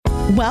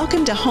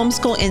Welcome to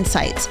Homeschool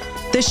Insights,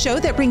 the show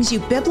that brings you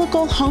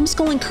biblical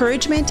homeschool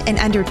encouragement in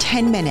under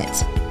 10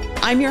 minutes.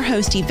 I'm your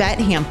host, Yvette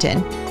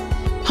Hampton.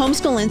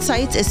 Homeschool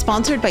Insights is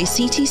sponsored by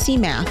CTC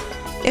Math.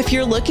 If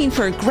you're looking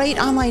for a great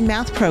online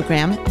math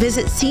program,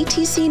 visit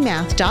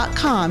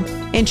ctcmath.com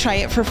and try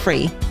it for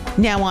free.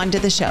 Now on to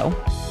the show.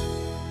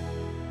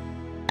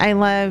 I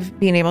love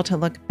being able to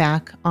look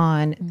back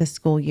on the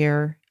school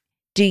year.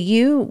 Do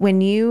you,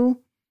 when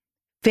you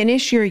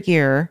finish your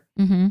year,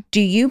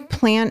 do you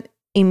plan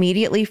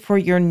immediately for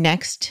your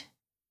next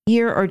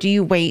year, or do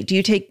you wait? Do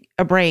you take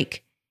a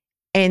break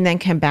and then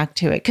come back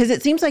to it? Because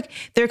it seems like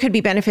there could be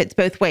benefits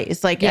both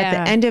ways. Like at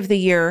the end of the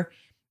year,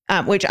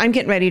 which I'm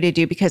getting ready to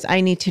do because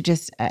I need to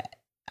just,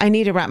 I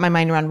need to wrap my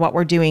mind around what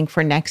we're doing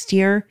for next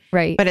year.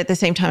 Right. But at the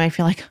same time, I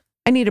feel like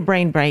I need a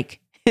brain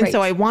break. And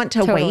so I want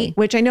to wait,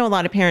 which I know a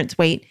lot of parents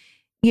wait,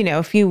 you know,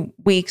 a few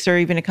weeks or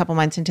even a couple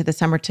months into the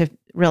summer to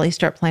really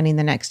start planning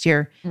the next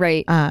year.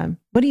 Right.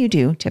 What do you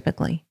do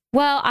typically?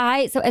 Well,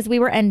 as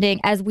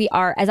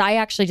I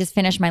actually just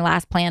finished my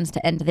last plans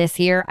to end this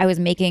year, I was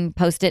making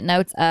Post-it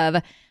notes of,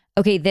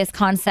 okay, this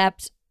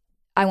concept,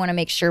 I want to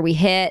make sure we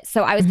hit.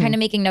 So I was kind of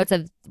making notes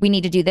of, we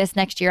need to do this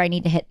next year. I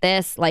need to hit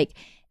this. Like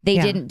they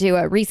didn't do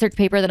a research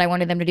paper that I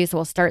wanted them to do. So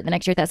we'll start the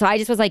next year with that. So I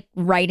just was like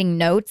writing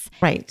notes,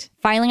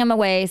 filing them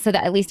away so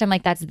that at least I'm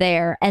like, that's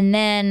there. And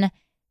then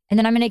I'm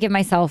going to give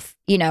myself,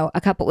 you know,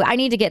 I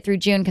need to get through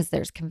June because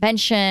there's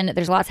convention,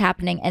 there's lots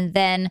happening. And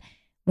then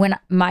when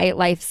my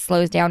life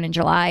slows down in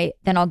July,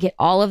 then I'll get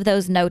all of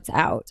those notes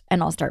out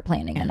and I'll start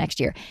planning the next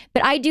year.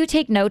 But I do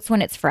take notes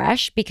when it's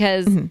fresh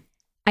because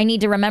I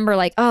need to remember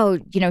like, oh,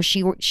 you know,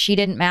 she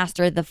didn't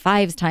master the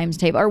 5s times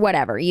table or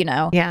whatever, you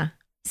know? Yeah.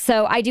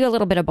 So I do a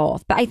little bit of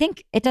both, but I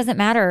think it doesn't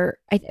matter.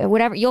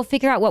 Whatever, you'll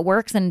figure out what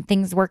works and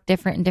things work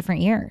different in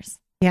different years.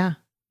 Yeah.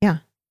 Yeah.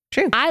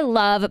 True. I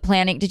love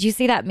planning. Did you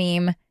see that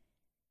meme?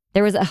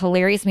 There was a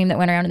hilarious meme that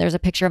went around and there was a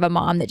picture of a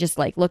mom that just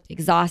like looked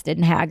exhausted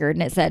and haggard.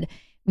 And it said,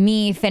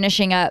 me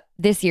finishing up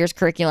this year's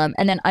curriculum.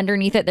 And then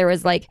underneath it, there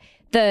was like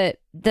the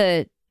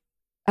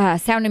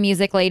Sound of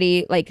Music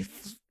lady, like,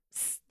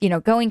 you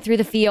know, going through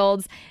the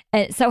fields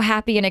and so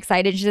happy and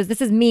excited. She says,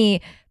 this is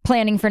me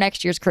planning for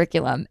next year's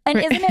curriculum. And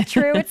isn't it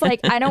true? It's like,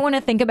 I don't want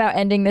to think about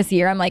ending this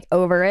year. I'm like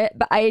over it,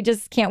 but I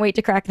just can't wait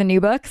to crack the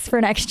new books for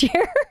next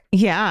year.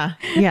 Yeah.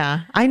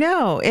 Yeah. I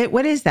know it.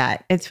 What is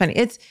that? It's funny.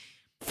 It's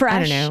fresh. I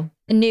don't know.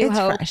 A new it's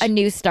hope, fresh. A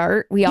new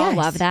start. We all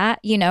love that,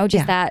 you know,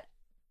 just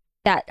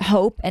that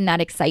hope and that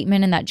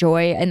excitement and that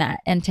joy and that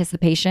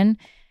anticipation.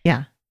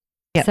 Yeah.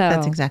 Yeah. So,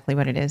 that's exactly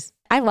what it is.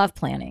 I love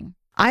planning.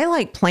 I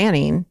like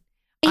planning.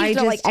 I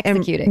just like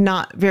executing. Am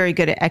not very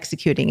good at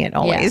executing it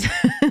always.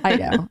 Yeah, I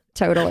know.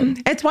 Totally.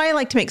 It's why I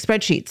like to make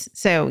spreadsheets.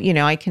 So, you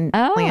know, I can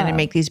plan and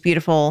make these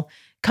beautiful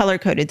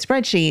color-coded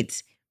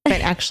spreadsheets,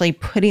 but actually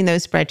putting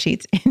those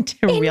spreadsheets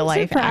into real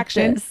life practice.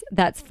 action.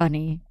 That's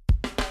funny.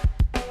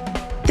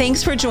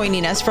 Thanks for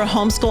joining us for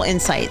Homeschool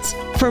Insights.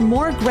 For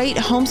more great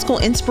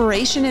homeschool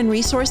inspiration and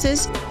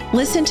resources,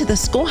 listen to the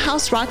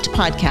Schoolhouse Rocked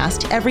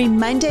podcast every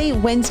Monday,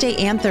 Wednesday,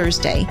 and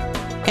Thursday.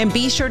 And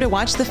be sure to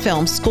watch the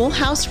film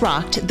Schoolhouse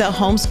Rocked: The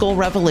Homeschool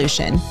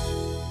Revolution.